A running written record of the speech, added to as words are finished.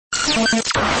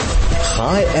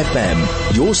High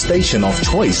FM, your station of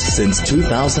choice since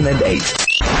 2008.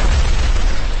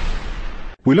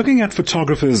 We're looking at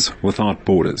Photographers Without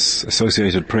Borders.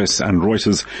 Associated Press and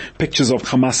Reuters pictures of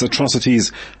Hamas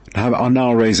atrocities are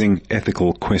now raising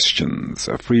ethical questions.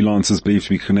 Freelancers believed to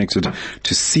be connected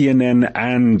to CNN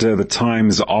and the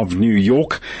Times of New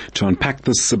York. To unpack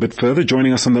this a bit further,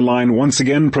 joining us on the line once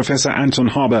again, Professor Anton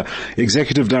Harber,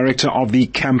 Executive Director of the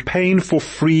Campaign for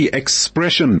Free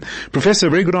Expression. Professor,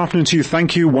 very good afternoon to you.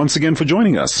 Thank you once again for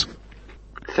joining us.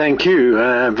 Thank you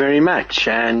very much,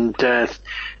 and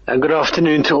good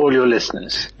afternoon to all your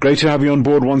listeners. Great to have you on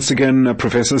board once again,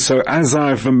 Professor. So as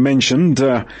I've mentioned,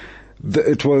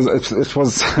 it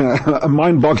was a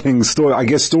mind-boggling story. I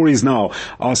guess stories now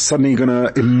are suddenly going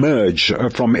to emerge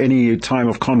from any time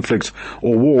of conflict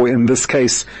or war. In this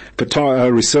case,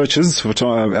 researchers,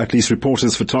 at least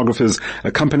reporters, photographers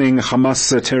accompanying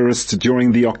Hamas terrorists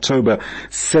during the October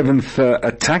 7th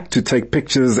attack to take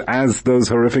pictures as those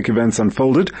horrific events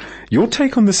unfolded. Your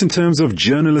take on this in terms of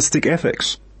journalistic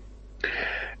ethics?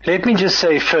 Let me just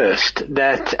say first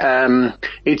that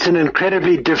it's an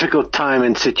incredibly difficult time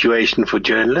and situation for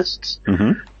journalists.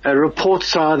 Mm-hmm.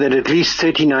 Reports are that at least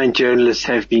 39 journalists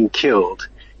have been killed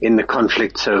in the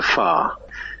conflict so far,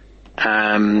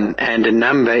 and a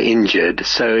number injured.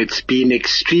 So it's been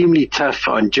extremely tough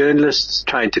on journalists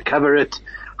trying to cover it,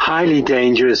 highly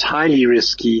dangerous, highly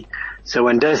risky. So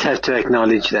one does have to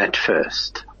acknowledge that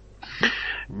first.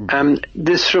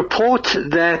 This report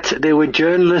that there were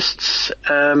journalists,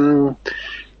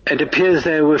 it appears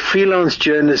there were freelance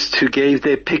journalists who gave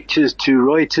their pictures to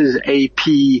Reuters,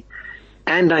 AP,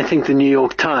 and I think the New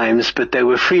York Times, but they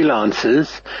were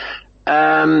freelancers,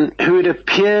 who it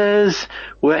appears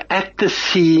were at the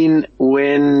scene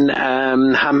when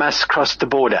Hamas crossed the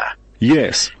border.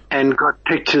 Yes. And got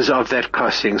pictures of that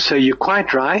crossing. So you're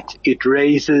quite right. It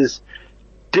raises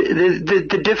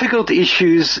the difficult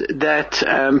issues that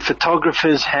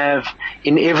photographers have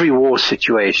in every war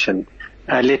situation.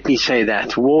 Let me say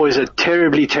that. War is a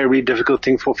terribly, terribly difficult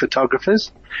thing for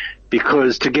photographers,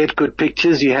 because to get good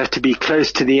pictures you have to be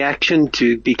close to the action.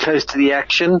 To be close to the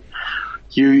action,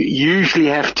 you usually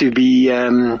have to be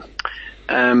in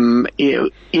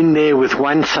there with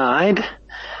one side.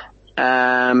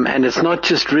 And it's not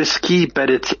just risky, but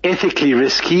it's ethically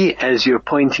risky, as you're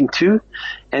pointing to.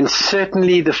 And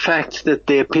certainly the fact that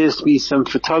there appears to be some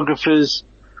photographers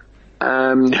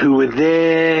who were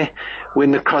there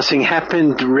when the crossing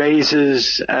happened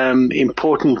raises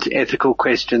important ethical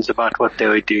questions about what they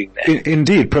were doing there.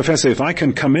 Indeed, Professor, if I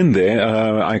can come in there,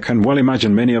 I can well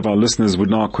imagine many of our listeners would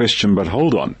now question, but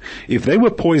hold on. If they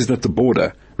were poised at the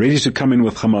border, ready to come in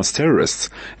with Hamas terrorists,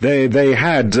 they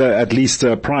had at least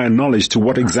prior knowledge to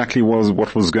what exactly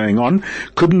what was going on.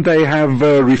 Couldn't they have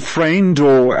refrained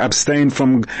or abstained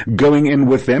from going in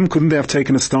with them? Couldn't they have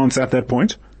taken a stance at that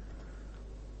point?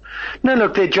 No,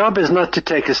 look, their job is not to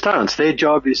take a stance. Their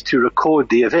job is to record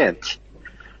the event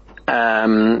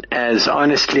as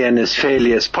honestly and as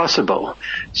fairly as possible.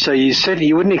 So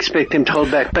you wouldn't expect them to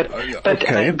hold back. But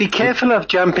okay. Be careful of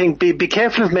jumping. Be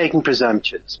careful of making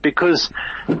presumptions, because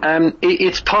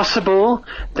it's possible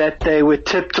that they were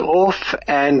tipped off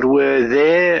and were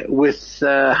there with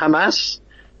Hamas.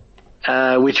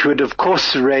 Which would of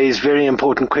course raise very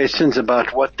important questions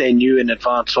about what they knew in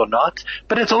advance or not.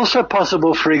 But it's also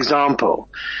possible, for example,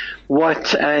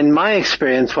 in my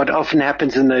experience, what often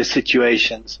happens in those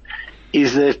situations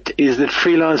is that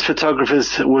freelance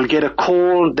photographers will get a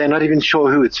call. They're not even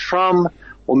sure who it's from,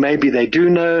 or maybe they do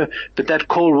know, but that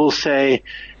call will say,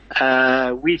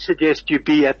 we suggest you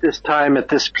be at this time at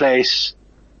this place,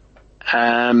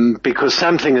 because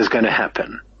something is going to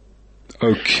happen.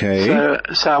 Okay.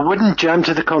 So I wouldn't jump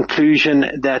to the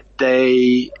conclusion that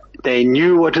they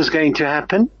knew what was going to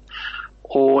happen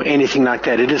or anything like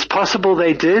that. It is possible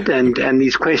they did, and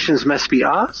these questions must be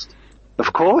asked,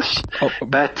 of course.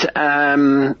 But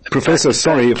Professor,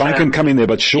 if I can come in there,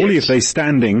 but surely yes.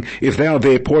 if they are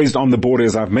there poised on the border,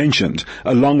 as I've mentioned,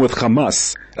 along with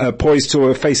Hamas, poised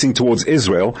facing towards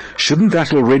Israel, shouldn't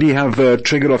that already have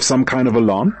triggered off some kind of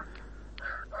alarm?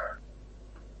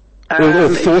 Or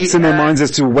thoughts in their minds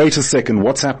as to, wait a second,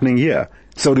 what's happening here,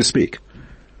 so to speak?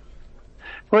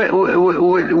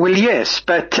 Well, yes,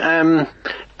 but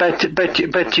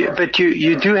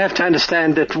you do have to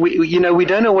understand that we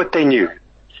don't know what they knew.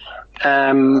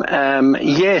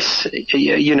 Yes,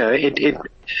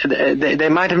 they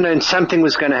might have known something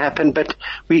was going to happen, but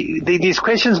these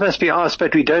questions must be asked,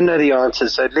 but we don't know the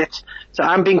answers. So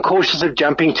I'm being cautious of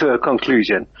jumping to a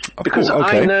conclusion, because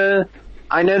okay.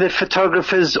 I know that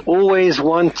photographers always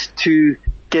want to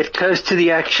get close to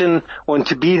the action, want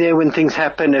to be there when things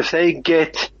happen. If they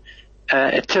get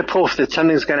tip off that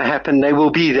something's going to happen, they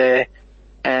will be there.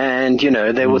 And,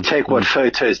 they will take what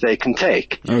photos they can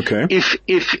take. Okay. If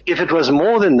it was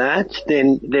more than that,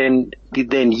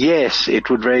 then yes, it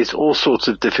would raise all sorts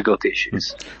of difficult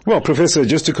issues. Well, Professor,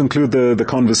 just to conclude the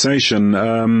conversation,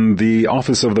 the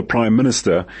Office of the Prime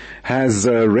Minister has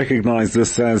recognized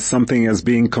this as something as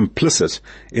being complicit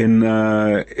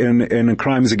in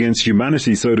crimes against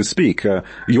humanity, so to speak.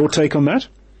 Your take on that?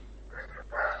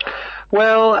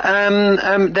 Well,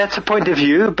 that's a point of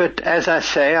view, but as I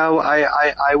say,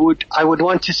 I would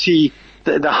want to see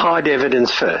the hard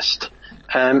evidence first.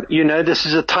 This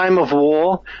is a time of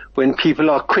war when people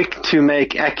are quick to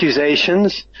make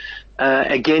accusations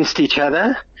against each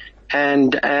other,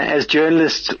 and as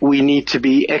journalists, we need to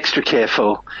be extra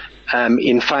careful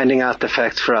in finding out the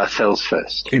facts for ourselves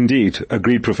first. Indeed.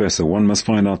 Agreed, Professor. One must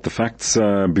find out the facts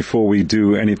before we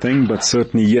do anything, but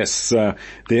certainly, yes,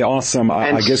 there are some,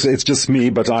 I guess it's just me,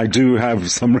 but I do have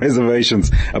some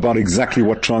reservations about exactly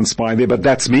what transpired there, but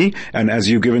that's me, and as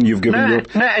you've given your...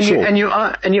 And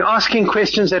you're asking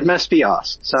questions that must be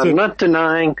asked. So I'm not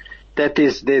denying that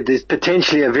there's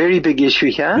potentially a very big issue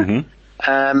here,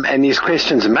 and these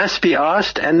questions must be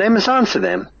asked, and they must answer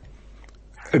them.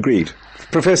 Agreed.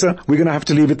 Professor, we're going to have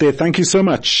to leave it there. Thank you so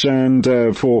much and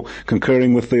for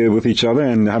concurring with each other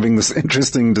and having this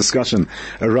interesting discussion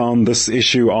around this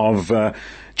issue of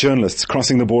journalists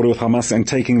crossing the border with Hamas and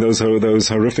taking those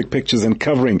horrific pictures and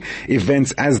covering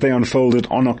events as they unfolded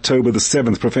on October the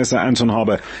 7th. Professor Anton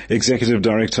Harber, Executive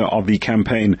Director of the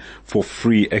Campaign for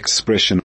Free Expression.